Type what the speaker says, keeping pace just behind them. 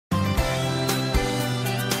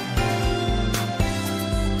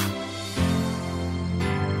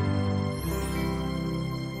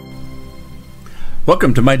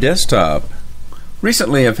Welcome to my desktop.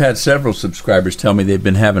 Recently I've had several subscribers tell me they've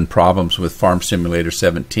been having problems with Farm Simulator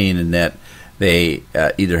 17 and that they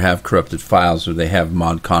either have corrupted files or they have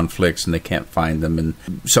mod conflicts and they can't find them, and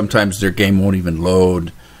sometimes their game won't even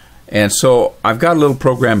load. And so I've got a little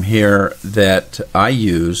program here that I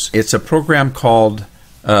use. It's a program called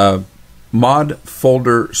Mod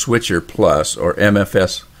Folder Switcher Plus, or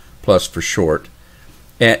MFS Plus for short.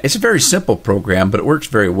 And it's a very simple program, but it works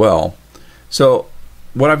very well. So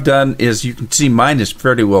what I've done is, you can see mine is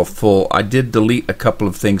fairly well full. I did delete a couple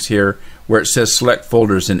of things here where it says select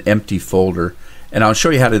folders in empty folder, and I'll show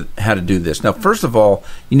you how to do this. Now, first of all,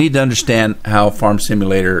 you need to understand how Farm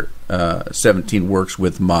Simulator 17 works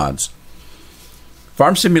with mods.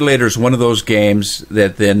 Farm Simulator is one of those games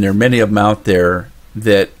that, then there are many of them out there,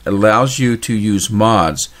 that allows you to use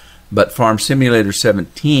mods, but Farm Simulator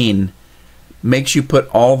 17 makes you put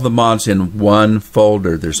all the mods in one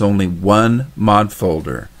folder. There's only one mod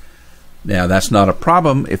folder. Now, that's not a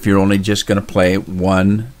problem if you're only just going to play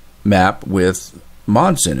one map with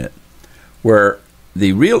mods in it. Where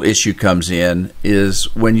the real issue comes in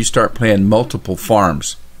is when you start playing multiple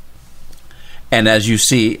farms. And as you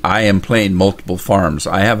see, I am playing multiple farms.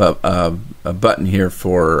 I have a button here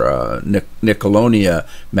for Nickelonia,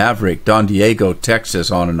 Maverick, Don Diego,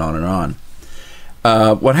 Texas, on and on and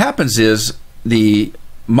on. What happens is, the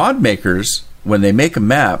mod makers, when they make a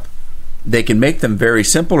map, they can make them very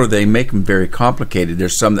simple or they make them very complicated.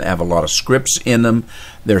 There's some that have a lot of scripts in them.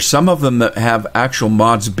 There's some of them that have actual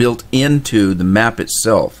mods built into the map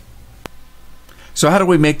itself. So how do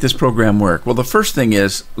we make this program work? Well, the first thing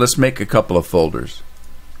is, let's make a couple of folders.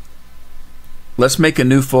 Let's make a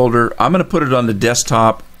new folder. I'm going to put it on the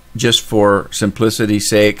desktop just for simplicity's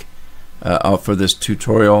sake for this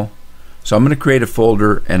tutorial. So I'm going to create a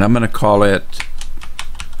folder and I'm going to call it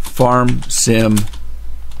Farm Sim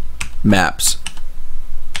Maps.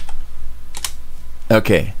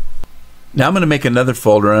 Okay. Now I'm going to make another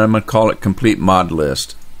folder and I'm going to call it Complete Mod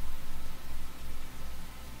List.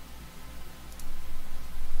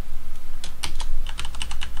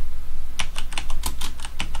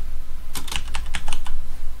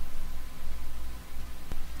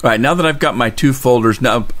 All right, now that I've got my two folders,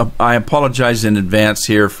 now I apologize in advance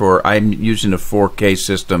here for I'm using a 4K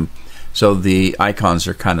system, so the icons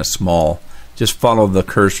are kind of small. Just follow the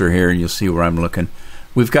cursor here and you'll see where I'm looking.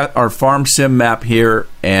 We've got our Farm Sim map here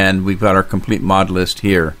and we've got our complete mod list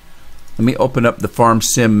here. Let me open up the Farm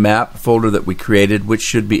Sim map folder that we created, which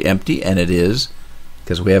should be empty, and it is,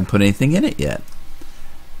 because we haven't put anything in it yet.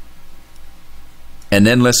 And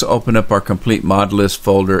then let's open up our complete mod list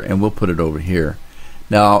folder and we'll put it over here.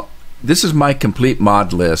 Now, this is my complete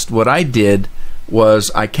mod list. What I did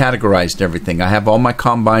was I categorized everything. I have all my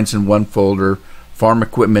combines in one folder, farm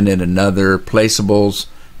equipment in another, placeables,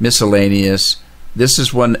 miscellaneous. This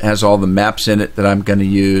is one that has all the maps in it that I'm going to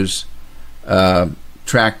use,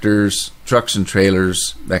 tractors, trucks and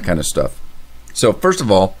trailers, that kind of stuff. So first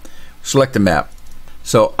of all, select a map.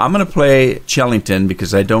 So I'm going to play Chellington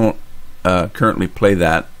because I don't currently play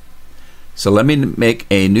that. So let me make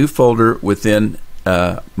a new folder within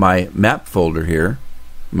my map folder here,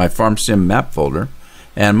 my Farm Sim map folder,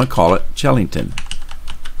 and I'm going to call it Chellington.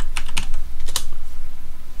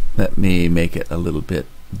 Let me make it a little bit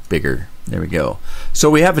bigger. There we go.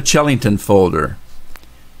 So we have a Chellington folder.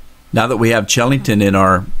 Now that we have Chellington in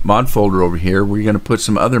our mod folder over here, we're going to put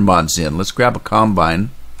some other mods in. Let's grab a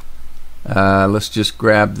combine. Let's just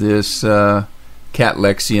grab this Cat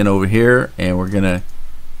Lexion over here, and we're going to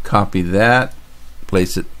copy that,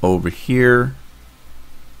 place it over here.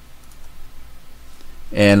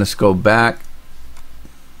 And let's go back.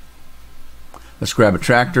 Let's grab a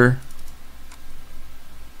tractor.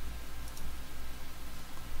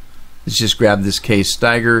 Let's just grab this Case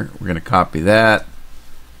Steiger. We're going to copy that,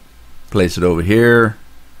 place it over here.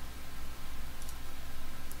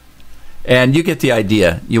 And you get the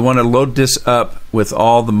idea. You want to load this up with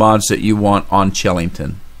all the mods that you want on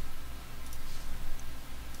Chellington.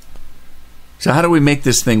 So how do we make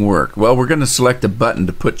this thing work? Well, we're going to select a button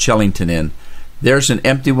to put Chellington in. There's an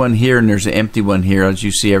empty one here and there's an empty one here. As you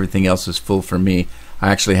see, everything else is full for me. I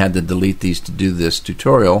actually had to delete these to do this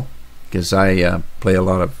tutorial because I play a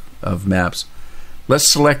lot of maps.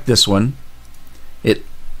 Let's select this one. It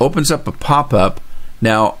opens up a pop-up.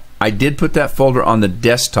 Now, I did put that folder on the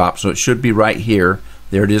desktop, so it should be right here.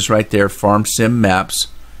 There it is right there, Farm Sim Maps.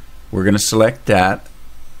 We're going to select that.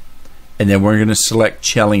 And then we're going to select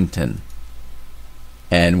Chellington.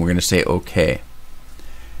 And we're going to say OK.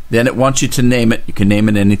 Then it wants you to name it. You can name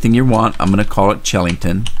it anything you want. I'm going to call it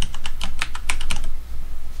Chellington.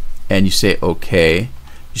 And you say OK.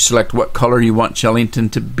 You select what color you want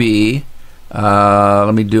Chellington to be.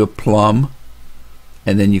 Let me do a plum,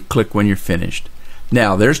 and then you click when you're finished.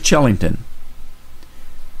 Now there's Chellington.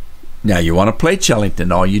 Now you want to play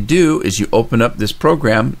Chellington. All you do is you open up this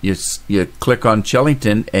program, you click on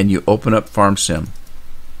Chellington, and you open up FarmSim.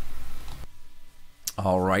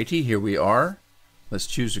 Alrighty, here we are. Let's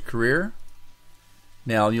choose a career.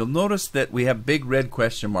 Now you'll notice that we have big red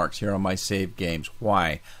question marks here on my saved games.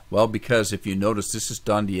 Why? Well, because if you notice, this is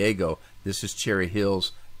Don Diego, this is Cherry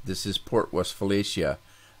Hills, this is Port Westphalia.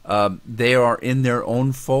 They are in their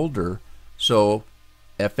own folder, so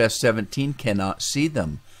FS17 cannot see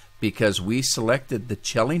them because we selected the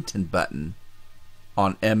Chellington button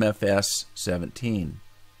on MFS 17,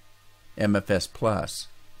 MFS Plus.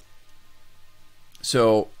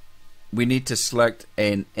 So we need to select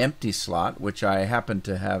an empty slot, which I happen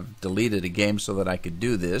to have deleted a game so that I could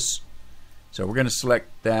do this. So we're going to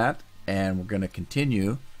select that, and we're going to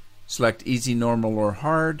continue. Select easy, normal, or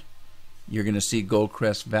hard. You're going to see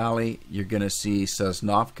Goldcrest Valley. You're going to see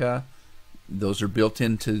Sosnovka. Those are built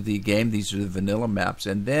into the game. These are the vanilla maps.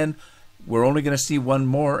 And then we're only going to see one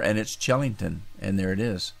more, and it's Chellington. And there it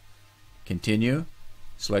is. Continue.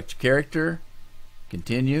 Select your character.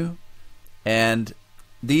 Continue. And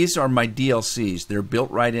these are my DLCs. They're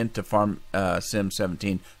built right into FarmSim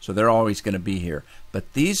 17, so they're always going to be here.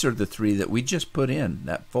 But these are the three that we just put in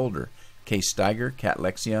that folder: Case Steiger, Cat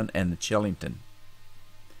Lexion, and the Chellington.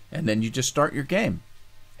 And then you just start your game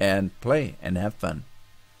and play and have fun.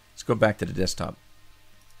 Let's go back to the desktop.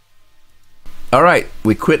 All right,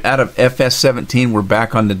 we quit out of FS17. We're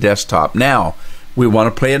back on the desktop. Now, we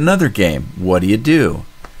want to play another game. What do?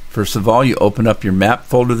 First of all, you open up your map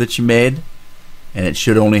folder that you made, and it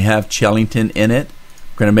should only have Chellington in it.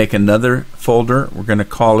 We're going to make another folder. We're going to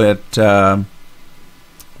call it, well,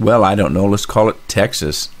 I don't know. Let's call it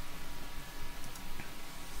Texas.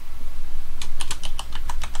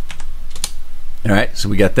 All right, so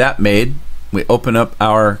we got that made. We open up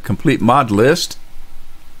our complete mod list.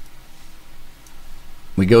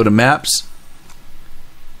 We go to Maps.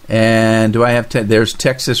 And do I have, there's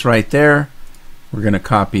Texas right there. We're going to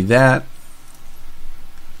copy that.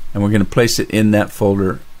 And we're going to place it in that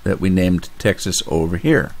folder that we named Texas over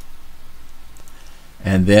here.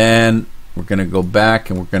 And then we're going to go back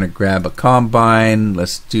and we're going to grab a combine.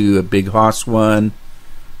 Let's do a Big Hoss one.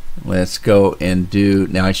 Let's go and do,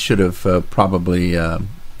 now I should have probably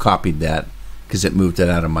copied that because it moved it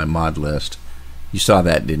out of my mod list. You saw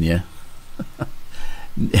that, didn't you?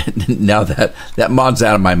 Now that mod's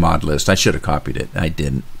out of my mod list. I should have copied it. I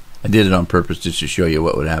didn't. I did it on purpose just to show you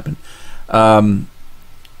what would happen.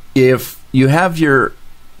 If you have your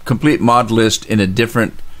complete mod list in a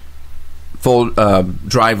different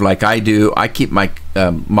drive like I do, I keep my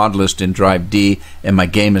mod list in drive D and my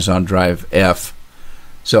game is on drive F.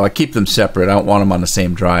 So I keep them separate. I don't want them on the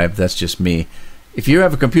same drive. That's just me. If you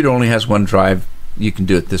have a computer that only has one drive, you can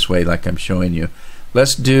do it this way like I'm showing you.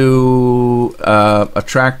 Let's do a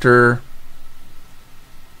tractor.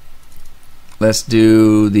 Let's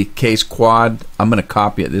do the Case Quad. I'm going to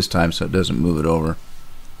copy it this time so it doesn't move it over.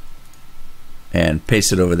 And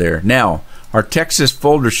paste it over there. Now, our Texas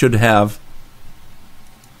folder should have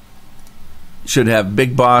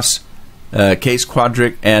Big Boss, Case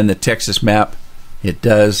Quadric, and the Texas map. It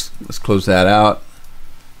does. Let's close that out.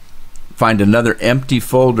 Find another empty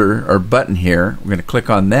folder or button here. We're going to click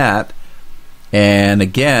on that. And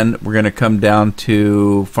again, we're going to come down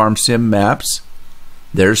to FarmSim Maps.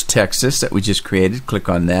 There's Texas that we just created. Click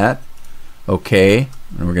on that. Okay.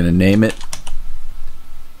 And we're going to name it.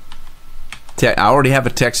 I already have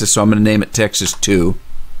a Texas, so I'm going to name it Texas 2.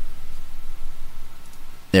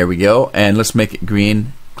 There we go. And let's make it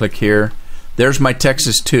green. Click here. There's my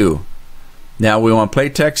Texas 2. Now we want to play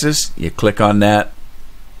Texas. You click on that.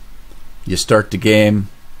 You start the game.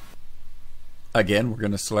 Again, we're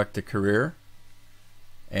going to select a career.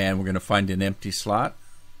 And we're going to find an empty slot.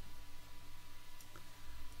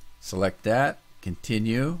 Select that.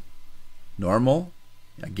 Continue. Normal.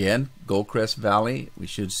 Again, Goldcrest Valley. We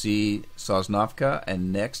should see Sosnovka.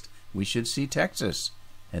 And next, we should see Texas.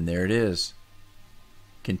 And there it is.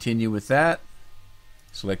 Continue with that.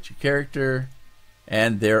 Select your character.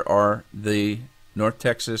 And there are the North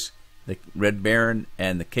Texas, the Red Baron,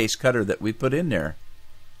 and the Case Cutter that we put in there.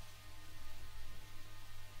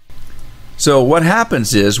 So what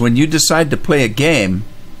happens is when you decide to play a game,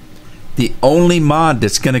 the only mod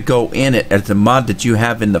that's going to go in it is the mod that you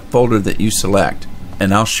have in the folder that you select.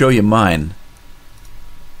 And I'll show you mine.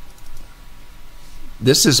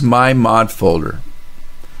 This is my mod folder.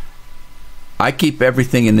 I keep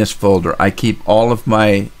everything in this folder. I keep all of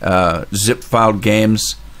my zip filed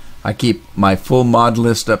games. I keep my full mod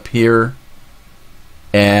list up here.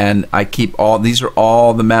 and I keep all, these are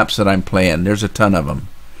all the maps that I'm playing. There's a ton of them.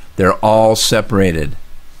 They're all separated.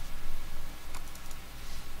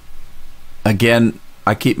 Again,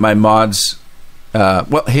 I keep my mods,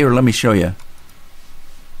 well, here, let me show you.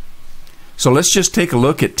 So let's just take a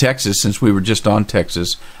look at Texas, since we were just on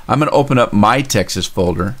Texas. I'm going to open up my Texas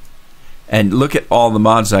folder and look at all the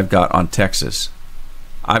mods I've got on Texas.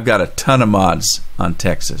 I've got a ton of mods on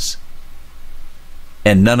Texas,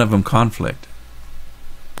 and none of them conflict.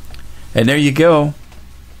 And there you go.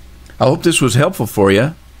 I hope this was helpful for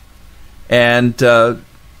you. And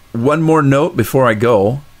one more note before I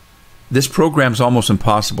go. This program's almost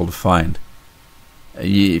impossible to find.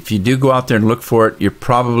 If you do go out there and look for it, you're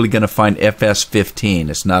probably going to find FS15.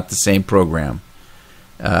 It's not the same program.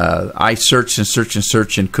 I searched and searched and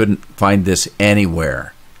searched and couldn't find this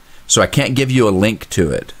anywhere. So I can't give you a link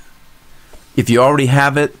to it. If you already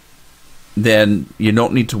have it, then you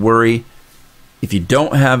don't need to worry. If you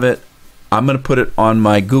don't have it, I'm going to put it on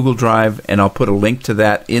my Google Drive, and I'll put a link to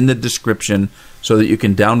that in the description so that you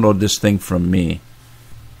can download this thing from me.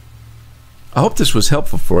 I hope this was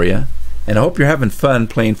helpful for you, and I hope you're having fun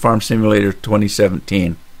playing Farm Simulator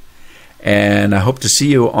 2017. And I hope to see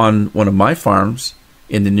you on one of my farms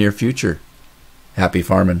in the near future. Happy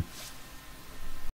farming.